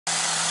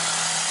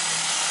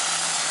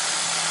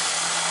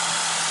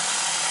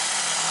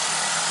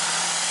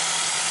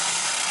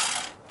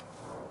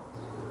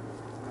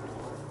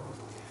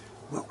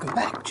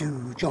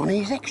to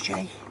Johnny's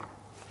XJ.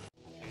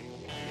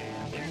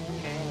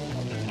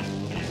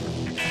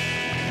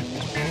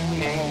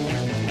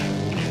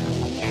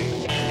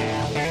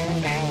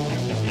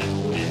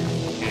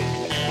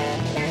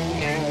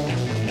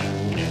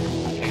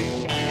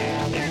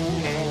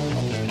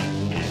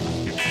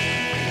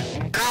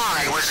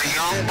 Guy was a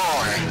young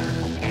boy.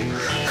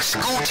 A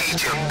school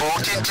teacher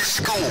brought him to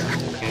school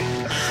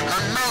a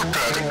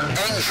moped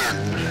engine,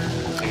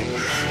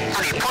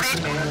 and he put it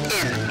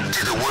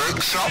into the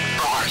workshop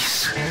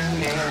price,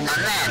 and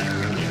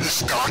then he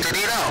started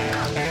it up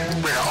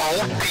with an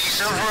old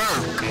piece of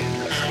rope,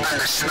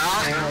 and the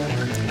smell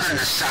and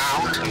the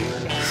sound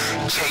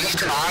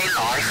changed my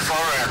life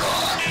forever.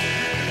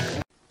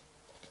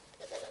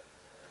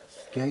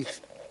 Okay,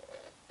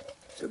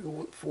 so we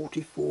want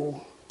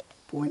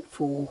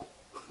 44.4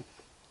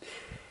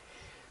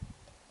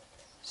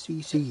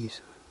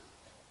 cc's.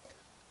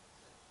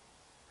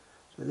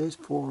 So there's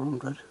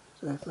 400,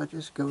 so if I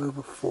just go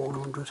over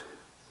 400,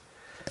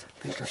 I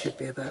think I should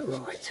be about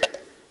right.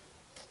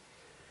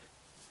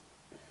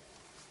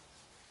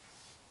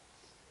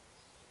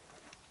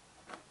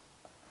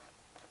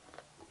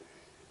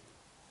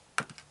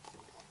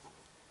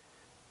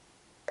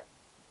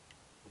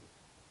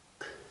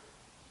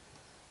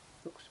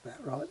 Looks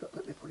about right, but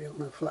let me put it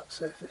on a flat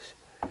surface.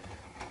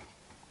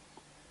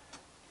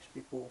 Just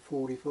before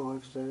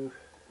 45, so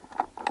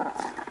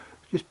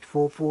just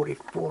before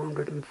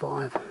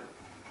 405.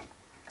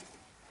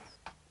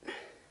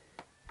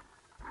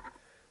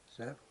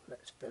 So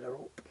let's fill her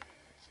up.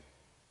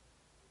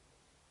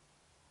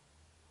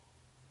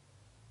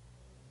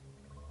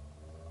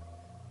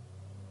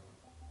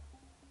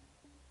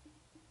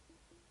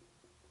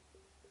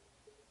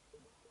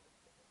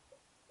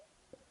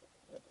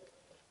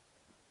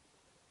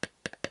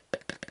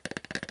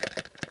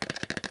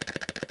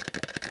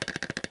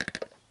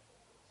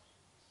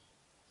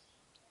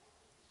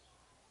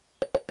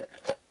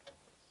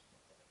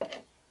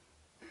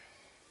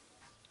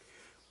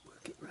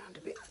 Work it round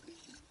a bit.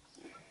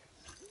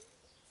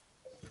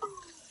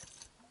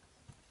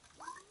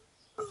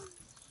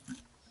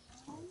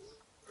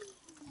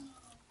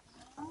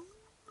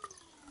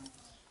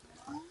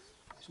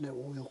 There's no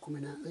oil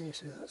coming out there,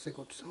 so that's a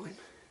good sign.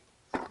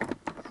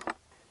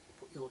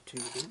 Put your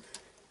tube in,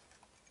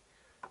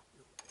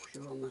 push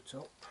it on the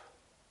top,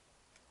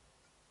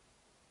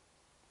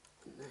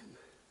 and then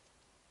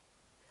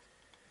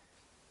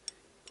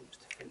comes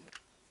the fin.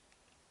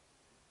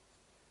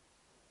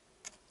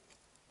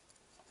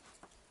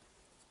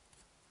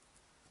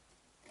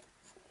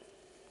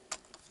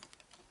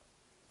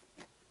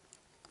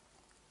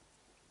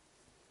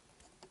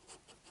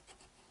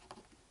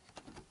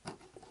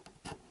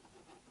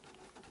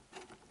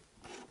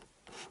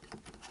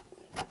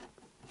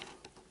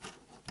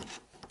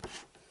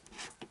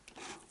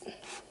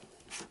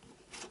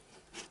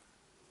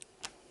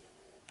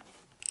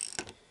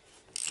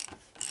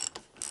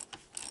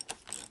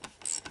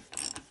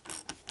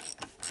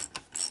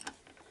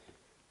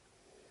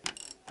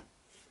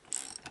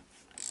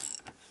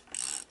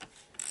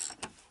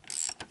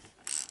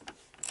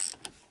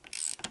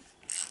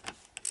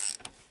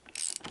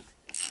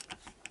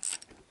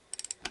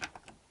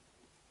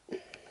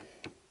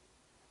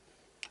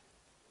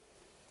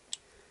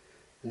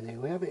 And there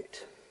we have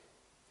it.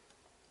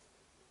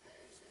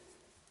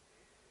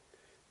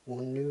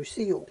 One new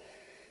seal.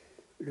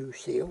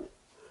 Loose seal.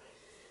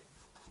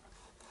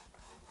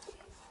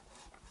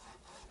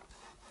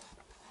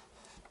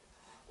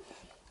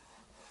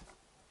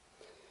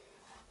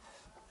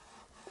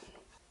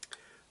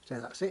 So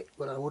that's it.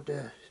 Well, I would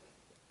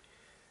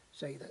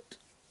say that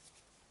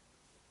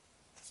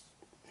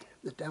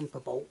the damper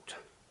bolt,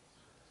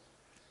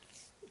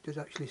 it does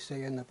actually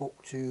say in the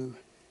book to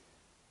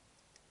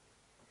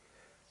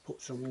put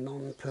some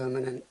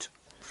non-permanent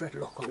thread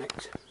lock on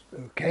it.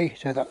 Okay,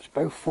 so that's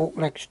both fork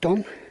legs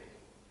done.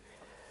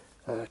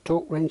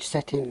 Torque wrench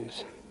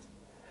settings.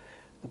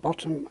 The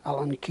bottom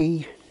Allen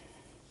key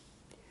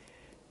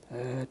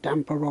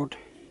damper rod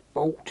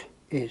bolt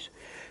is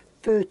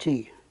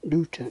 30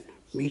 Newton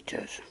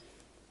meters.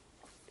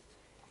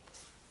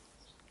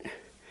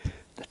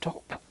 The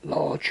top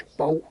large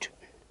bolt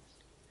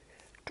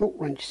torque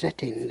wrench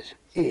settings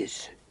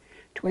is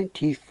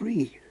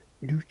 23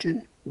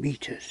 Newton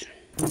meters.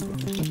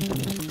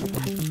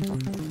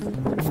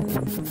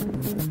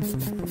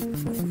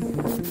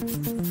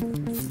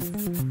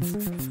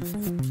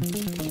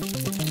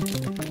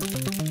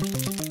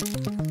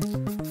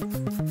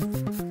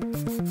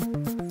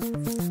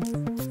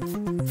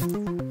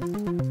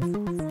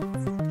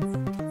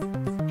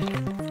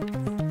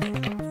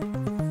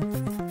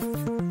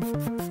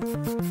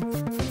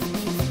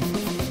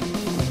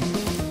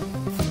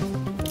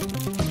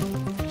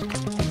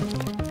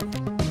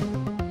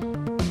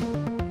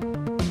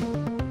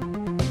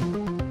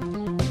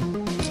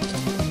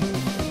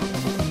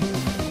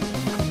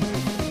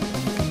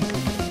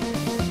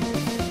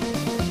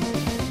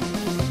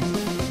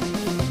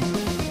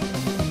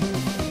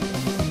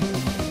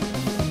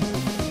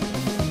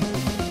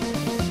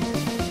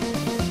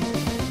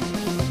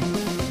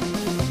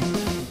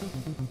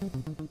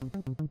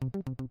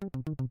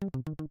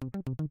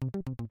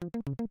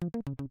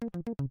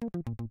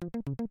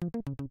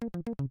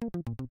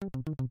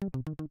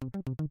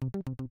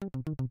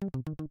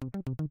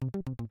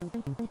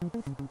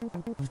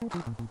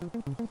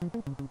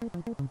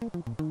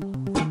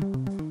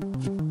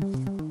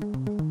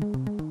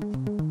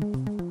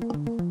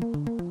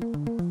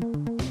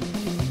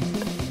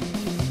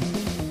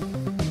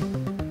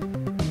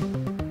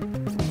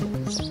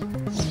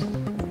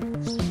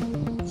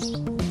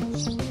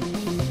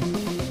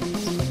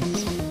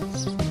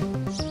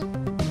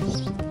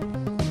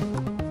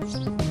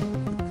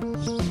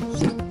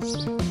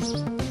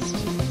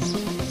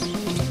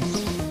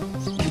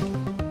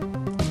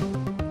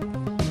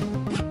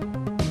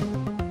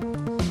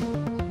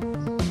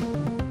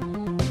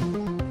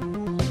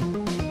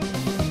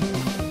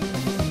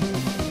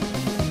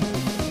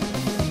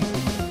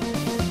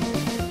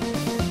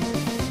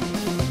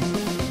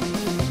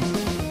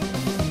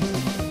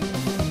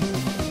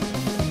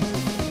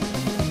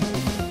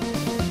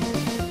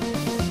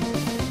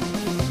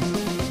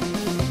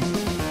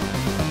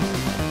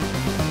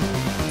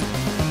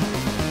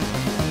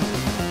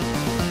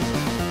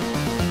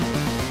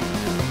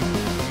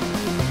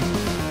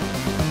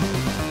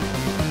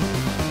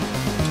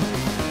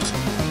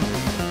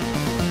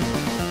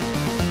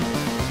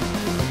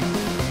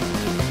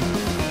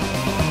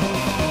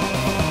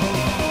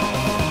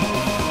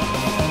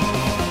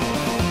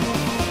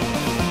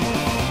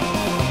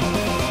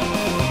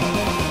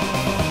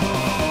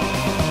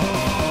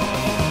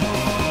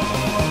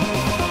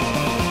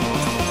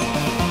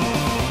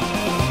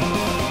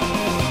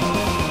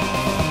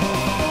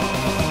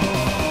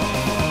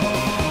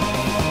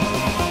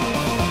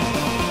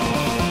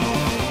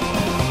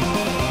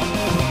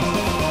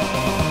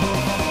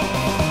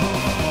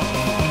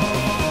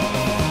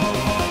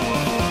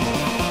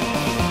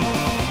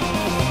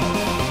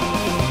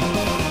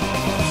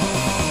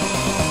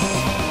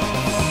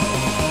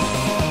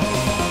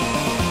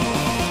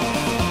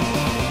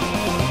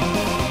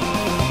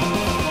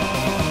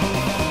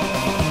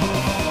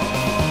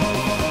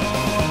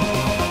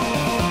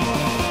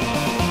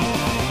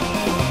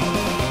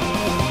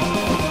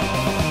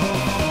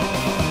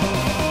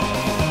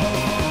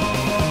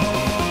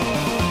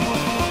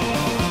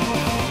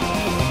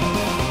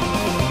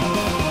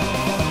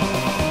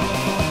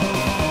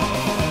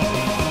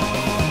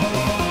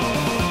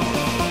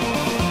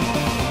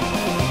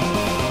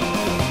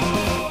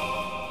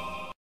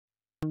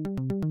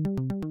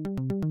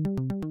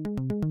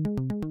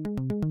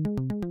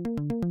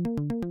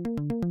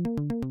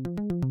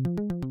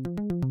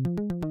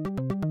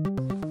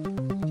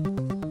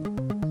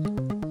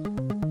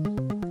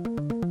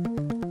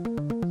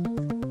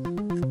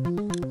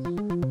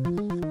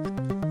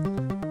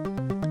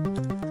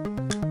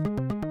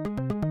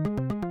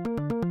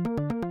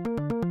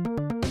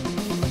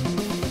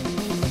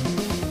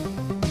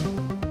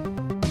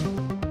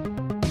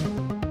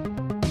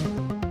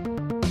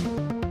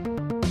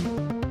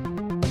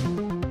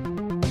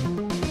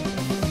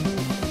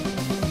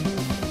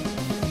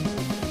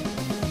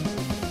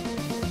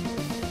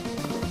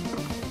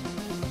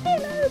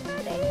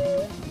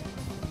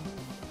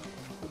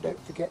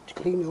 forget to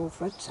clean your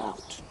threads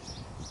out.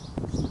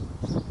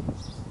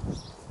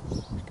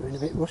 It's going a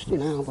bit rusty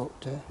now,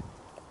 but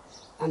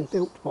hand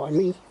built by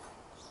me.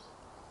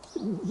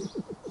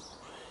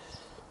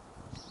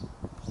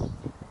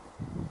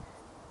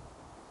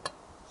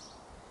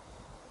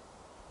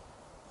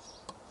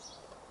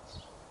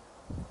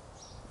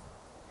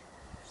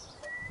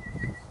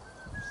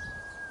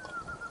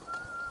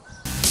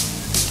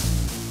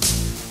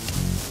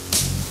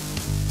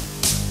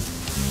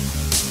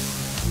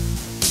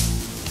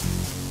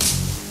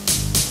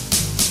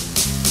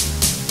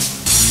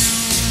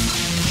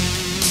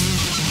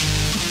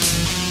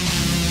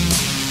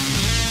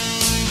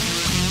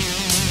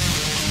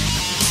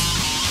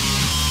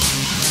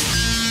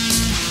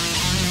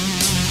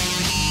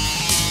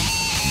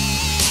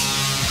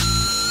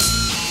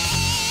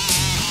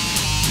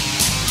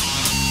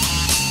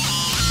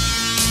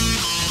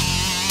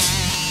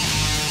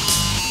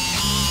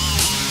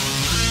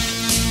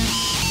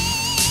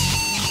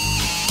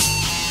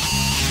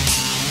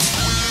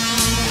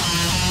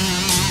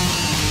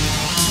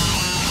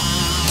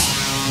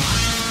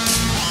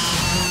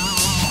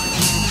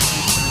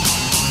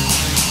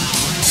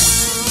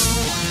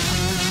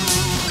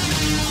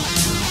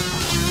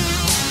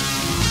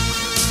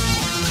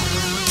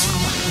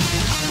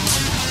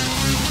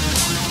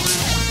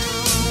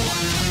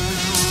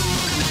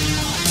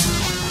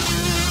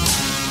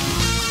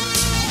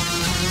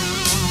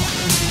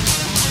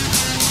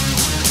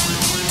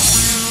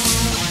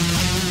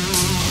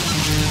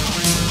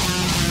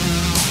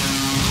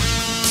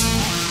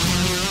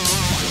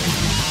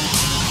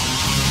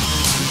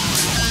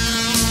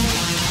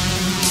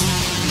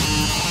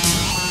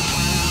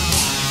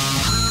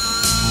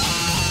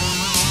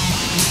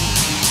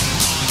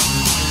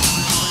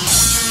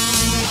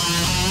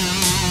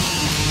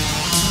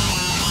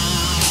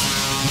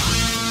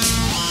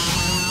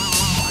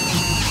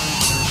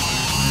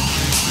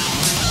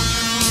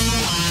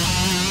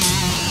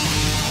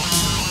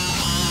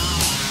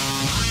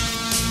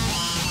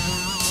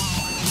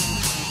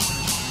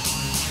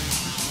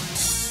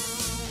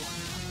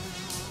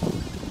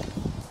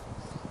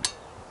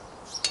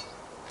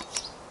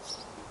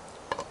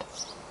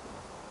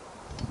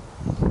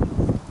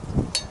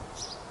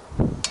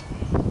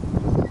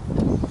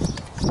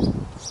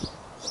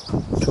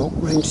 Torque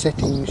range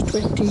settings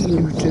 20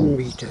 Newton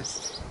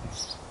meters.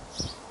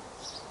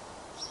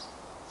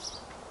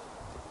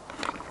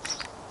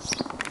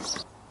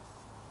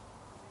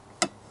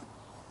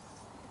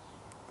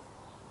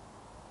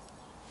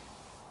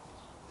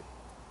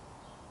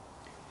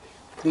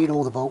 Clean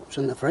all the bolts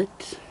and the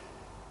threads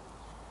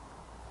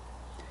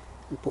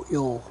and put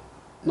your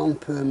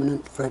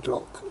non-permanent thread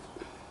lock,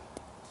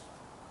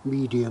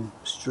 medium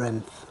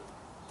strength,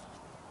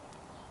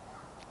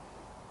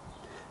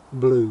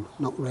 blue,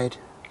 not red,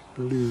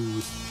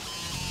 blue.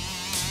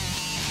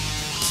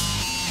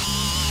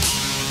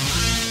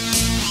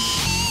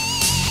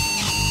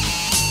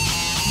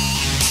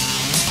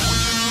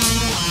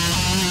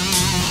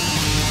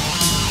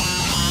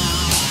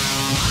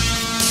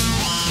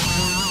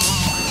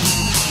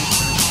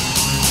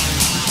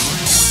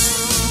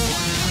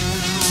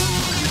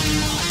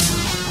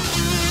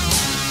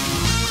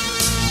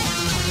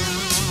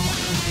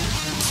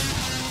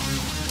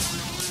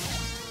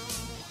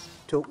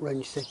 Torque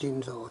range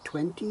settings are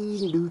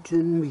 20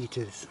 Newton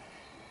meters.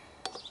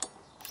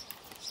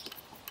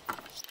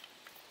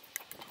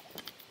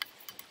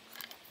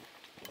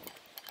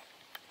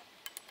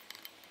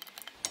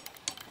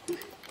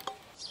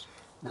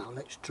 Now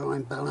let's try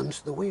and balance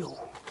the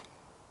wheel.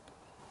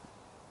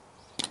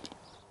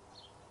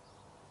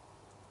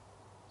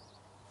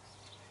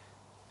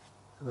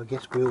 So I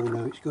guess we all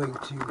know it's going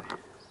to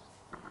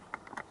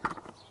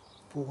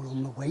fall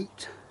on the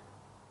weight.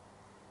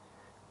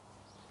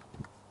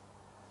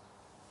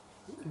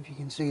 If you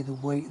can see the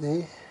weight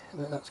there,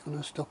 but that's going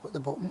to stop at the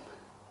bottom.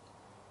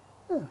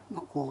 Oh,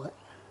 not quite.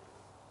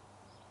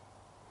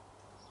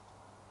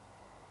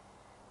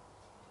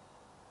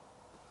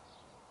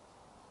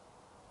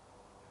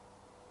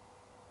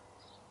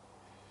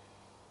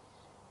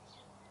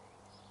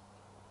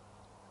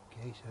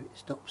 Okay, so it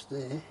stops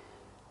there.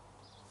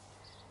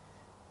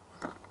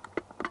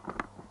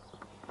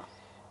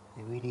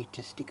 Then we need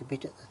to stick a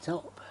bit at the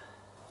top.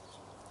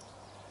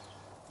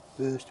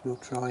 First we'll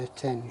try a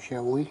 10,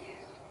 shall we?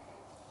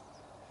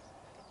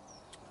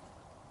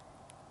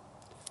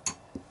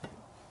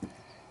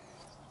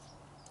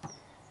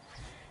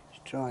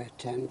 Try a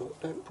 10, but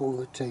don't pull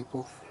the tape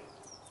off.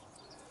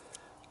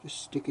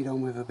 Just stick it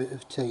on with a bit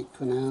of tape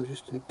for now,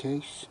 just in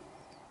case.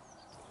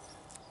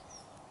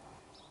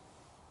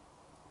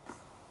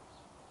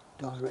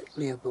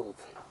 Directly above.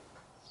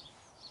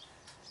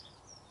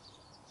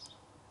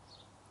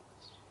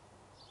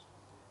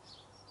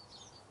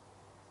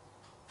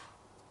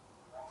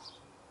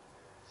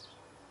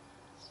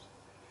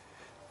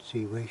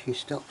 See where she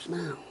stops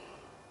now.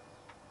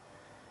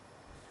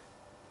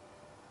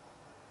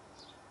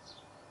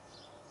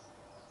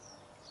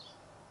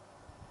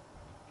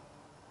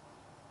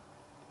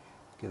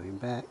 Going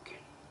back.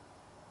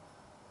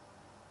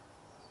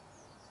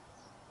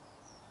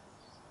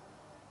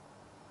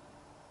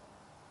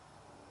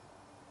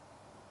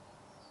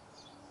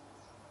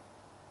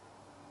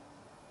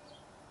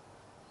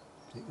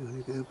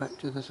 go back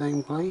to the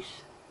same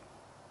place.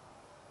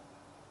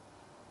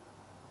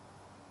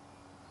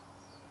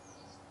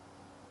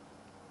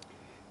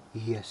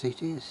 Yes,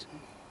 it is.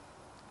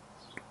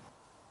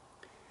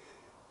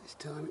 This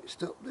time it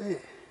stopped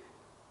there.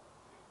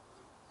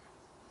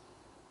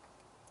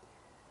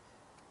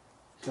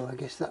 So I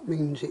guess that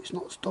means it's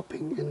not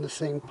stopping in the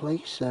same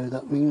place, so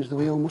that means the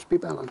wheel must be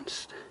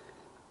balanced.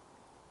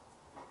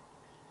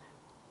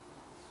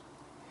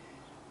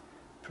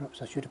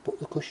 Perhaps I should have put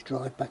the clutch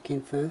drive back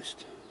in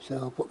first. So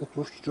I'll put the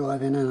clutch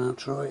drive in and I'll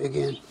try it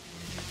again.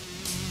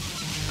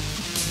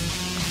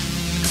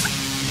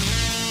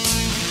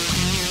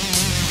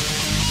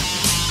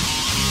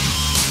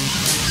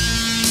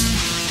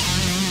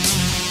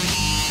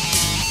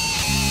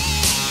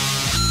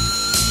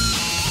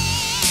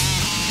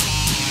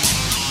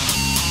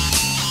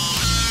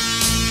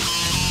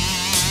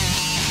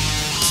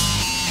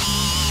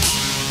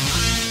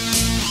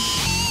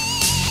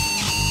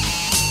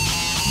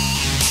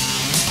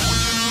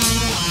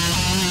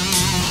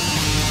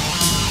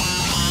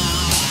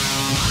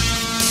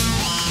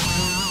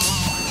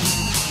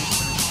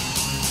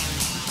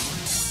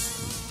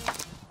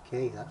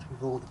 Okay, that's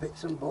with all the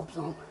bits and bobs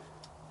on.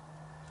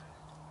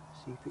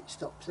 See if it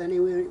stops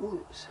anywhere it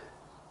wants.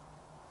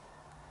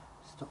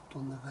 Stopped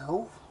on the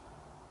valve.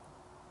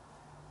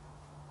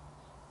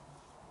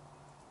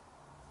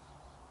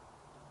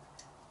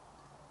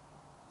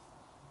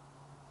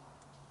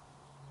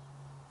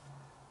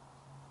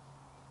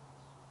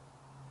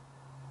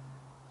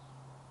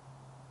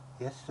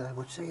 Yes, I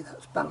would say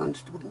that's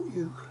balanced, wouldn't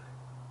you?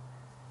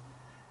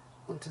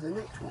 On to the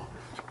next one.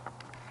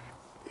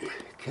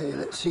 Okay,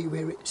 let's see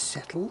where it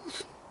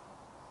settles.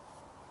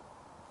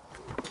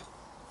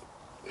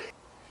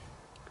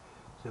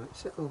 So it's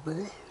settled there.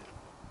 Is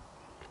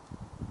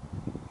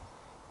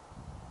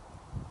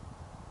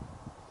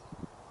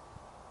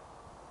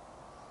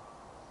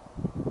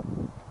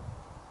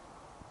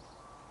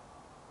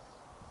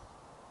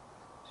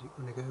it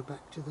going to go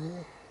back to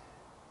there?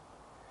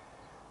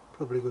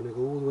 Probably going to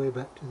go all the way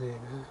back to there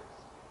now.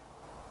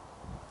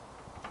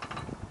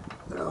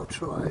 But I'll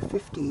try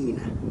 15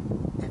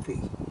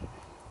 FE.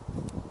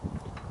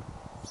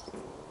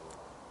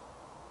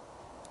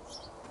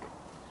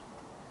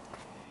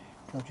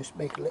 I'll just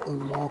make a little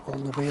mark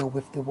on the wheel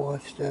with the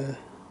wife's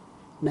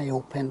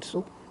nail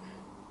pencil.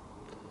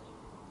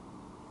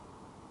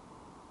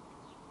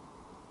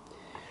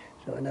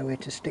 So I know where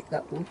to stick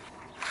that one.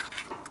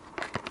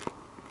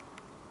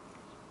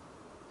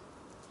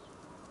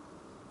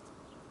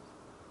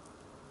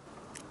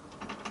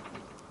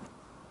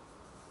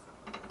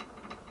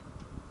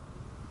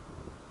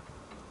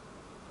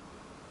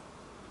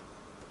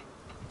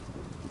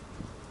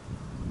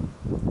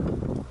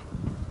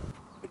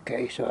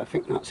 Okay, so I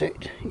think that's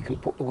it. You can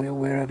put the wheel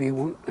wherever you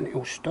want and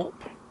it'll stop.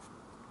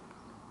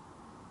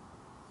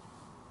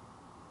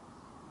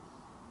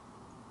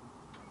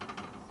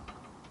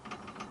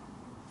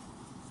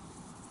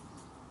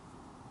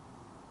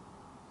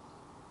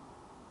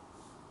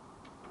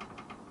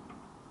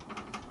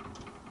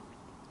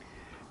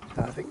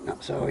 So I think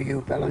that's how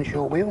you balance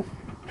your wheel.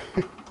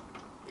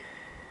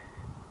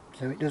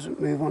 So it doesn't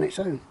move on its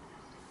own.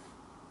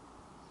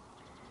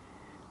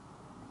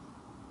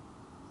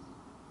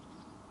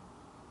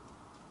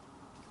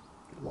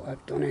 What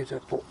I've done is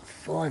I've put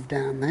 5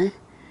 down there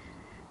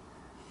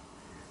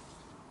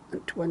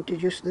and 20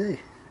 just there,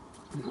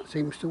 and that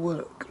seems to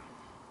work.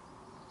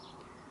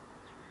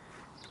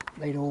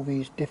 Made all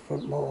these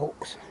different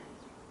marks.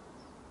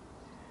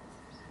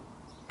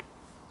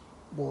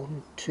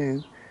 1,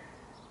 2,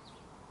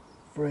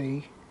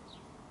 3,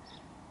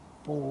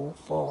 4,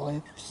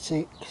 5,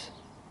 6.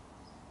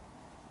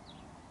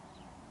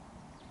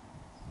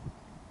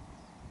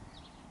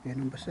 Be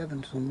number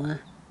 7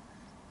 somewhere.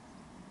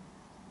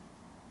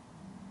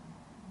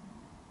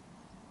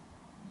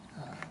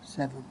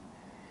 7.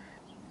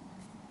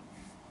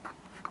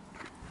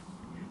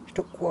 It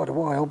took quite a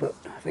while, but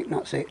I think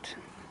that's it.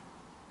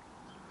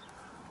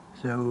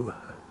 So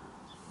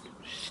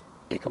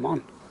stick them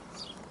on.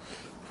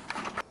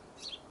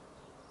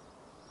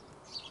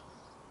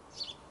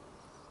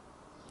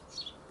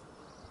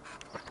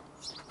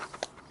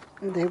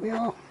 And there we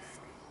are.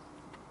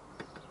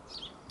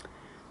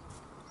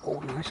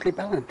 All nicely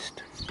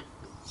balanced.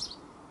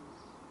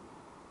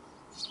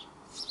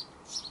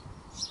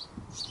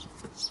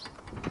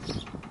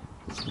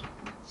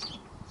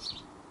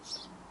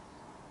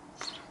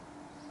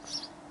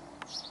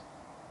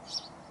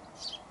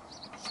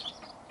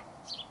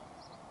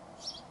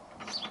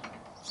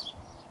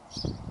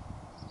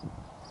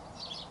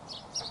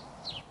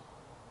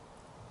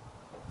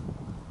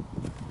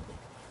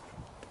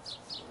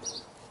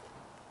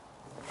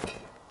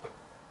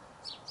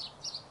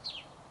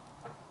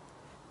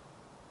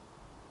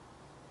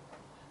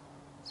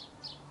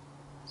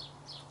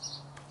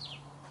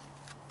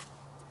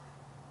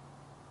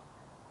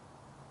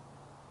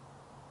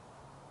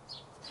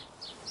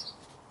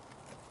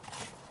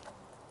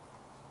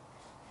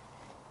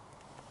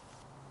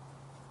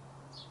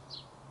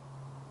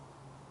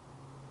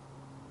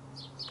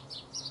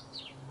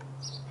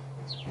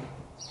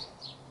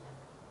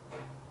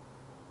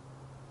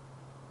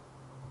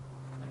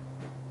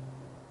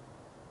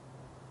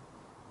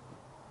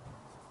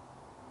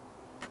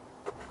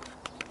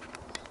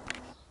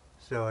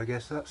 So I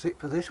guess that's it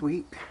for this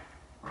week.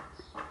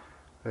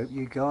 Hope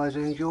you guys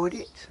enjoyed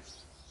it.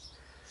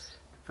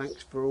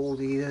 Thanks for all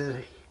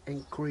the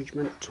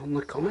encouragement on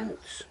the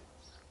comments,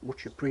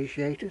 much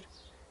appreciated.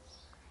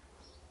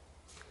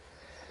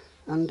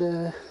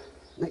 And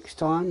next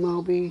time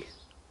I'll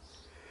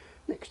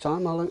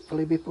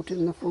hopefully be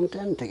putting the front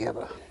end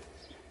together,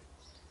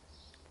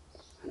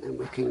 and then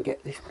we can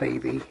get this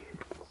baby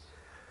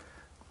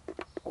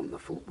on the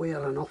front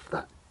wheel and off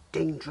that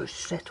dangerous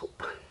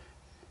setup.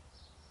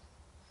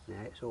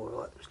 Yeah, it's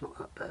alright, it's not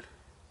that bad.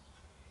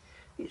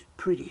 It's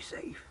pretty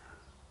safe.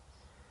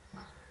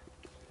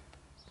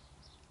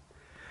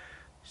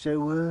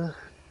 So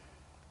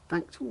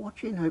thanks for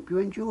watching, hope you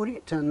enjoyed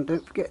it, and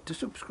don't forget to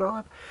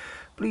subscribe.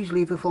 Please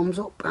leave a thumbs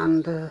up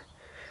and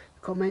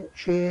comment,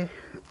 share,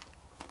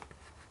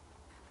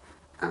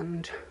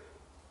 and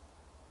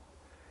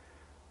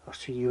I'll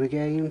see you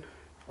again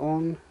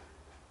on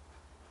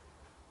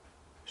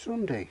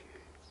Sunday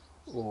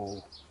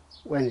or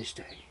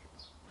Wednesday.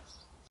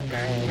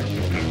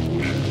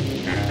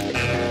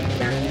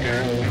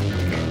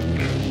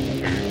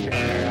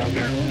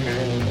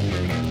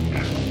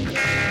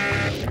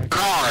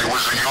 Guy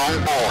was a young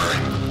boy.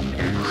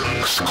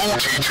 A school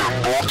teacher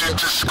brought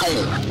into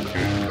school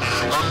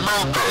a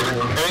moped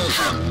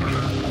engine,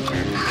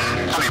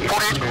 and he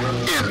put it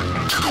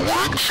into the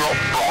workshop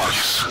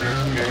price,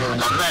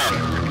 and then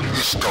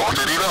he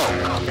started it up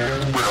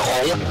with an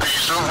old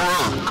piece of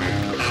rope,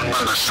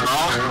 and the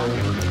smell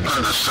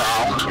and the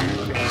sound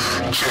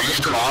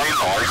changed my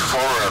life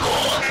forever.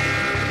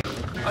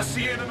 I'll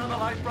see you in another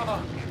life,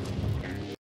 brother.